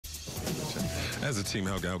As a team,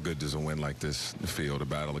 how good does a win like this feel to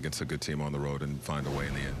battle against a good team on the road and find a way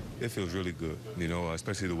in the end? It feels really good, you know,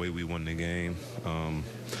 especially the way we won the game.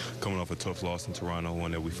 Coming off a tough loss in Toronto,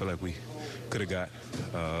 one that we feel like we could have got,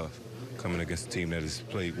 coming against a team that has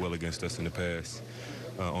played well against us in the past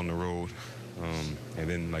on the road. And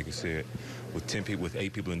then, like you said, with 10 people, with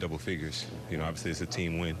 8 people in double figures, you know, obviously it's a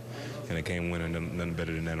team win, and a game winner, nothing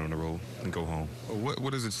better than that on the road and go home.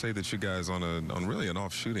 What does it say that you guys on really an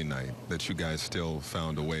off shooting night that you guys still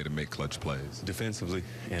found a way to make clutch plays? Defensively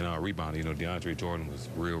and rebounding, you know, DeAndre Jordan was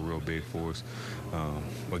real big for us.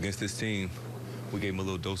 Against this team, we gave them a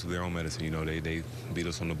little dose of their own medicine. You know, they beat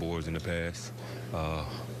us on the boards in the past.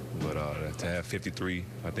 But to have 53,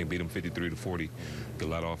 I think beat them 53-40, get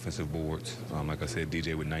a lot of offensive boards. Like I said,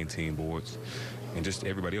 DJ with 19 boards. And just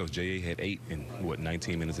everybody else, J.A. had 8 in,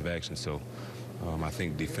 19 minutes of action. So I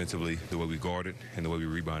think defensively, the way we guarded and the way we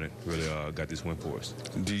rebounded really got this win for us.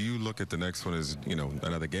 Do you look at the next one as, you know,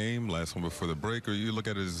 another game, last one before the break, or you look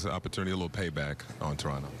at it as an opportunity, a little payback on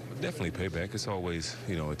Toronto? Definitely payback. It's always,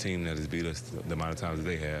 you know, a team that has beat us the amount of times that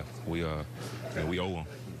they have. We owe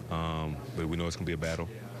them. But we know it's going to be a battle.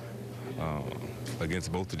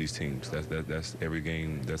 Against both of these teams. That's every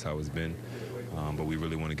game. That's how it's been. But we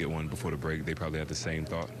really want to get one before the break. They probably have the same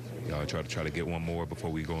thought. Try to get one more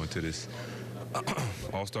before we go into this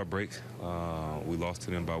All-Star break. We lost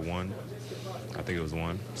to them by 1. I think it was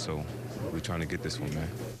 1. So we're trying to get this one, man.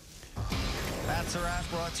 That's a wrap.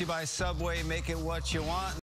 Brought to you by Subway. Make it what you want.